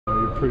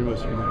pretty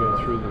much going to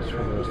go through this for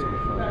the rest of the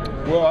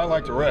fight? Well, I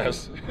like to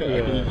rest,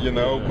 you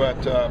know,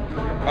 but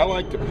I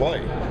like to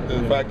play.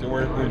 The fact that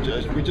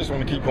we just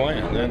want to keep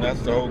playing, and that's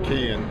the whole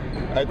key. And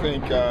I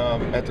think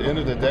at the end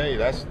of the day,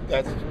 that's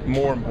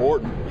more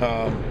important.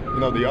 You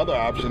know, the other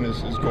option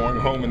is going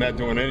home and not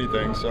doing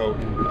anything. So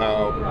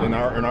in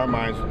our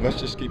minds, let's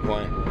just keep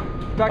playing.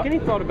 Doc, any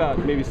thought about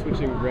maybe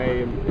switching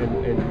Ray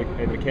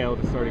and Mikhail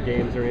to start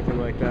games or anything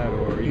like that,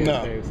 or are you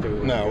going to stay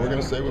with No, we're going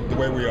to stay with the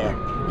way we are.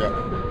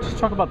 Yeah. Just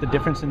talk about the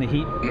difference in the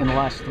Heat in the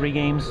last 3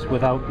 games.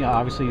 Without,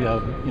 obviously, you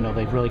know,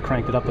 they've really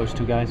cranked it up, those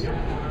 2 guys.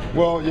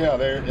 Well, yeah,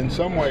 they're in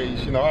some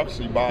ways, you know,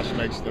 obviously Bosch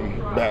makes them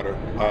better,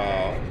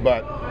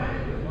 but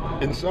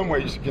in some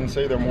ways you can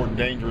say they're more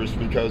dangerous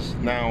because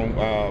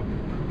now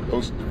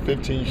those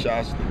 15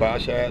 shots that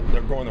Bosch had,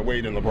 they're going to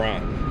Wade and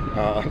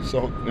LeBron.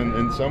 So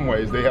in some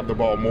ways they have the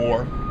ball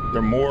more,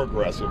 they're more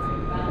aggressive.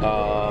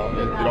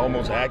 It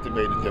almost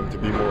activated them to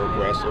be more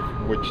aggressive,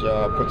 which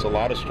puts a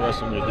lot of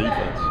stress on your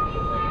defense.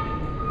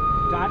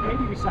 Dot,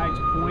 maybe besides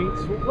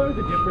points, what are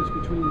the difference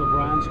between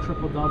LeBron's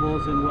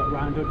triple-doubles and what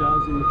Rondo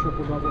does in the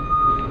triple-double?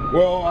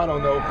 Well, I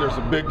don't know if there's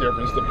a big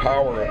difference. The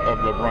power of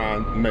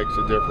LeBron makes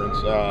a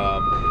difference.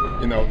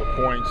 You know, the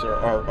points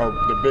are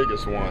the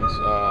biggest ones.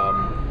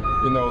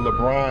 You know,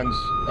 LeBron's,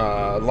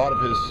 a lot of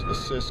his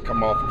assists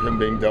come off of him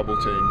being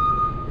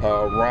double-teamed.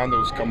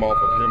 Rondo's come off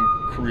of him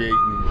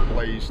creating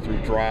plays through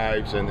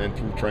drives and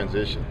through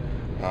transition.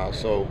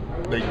 So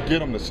they get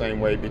them the same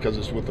way because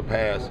it's with the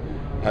pass.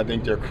 I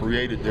think they're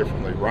created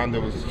differently.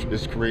 Rondo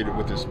is created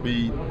with his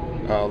speed.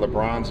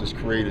 LeBron's is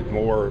created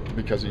more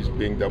because he's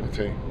being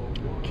double-teamed.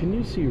 Can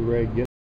you see Ray get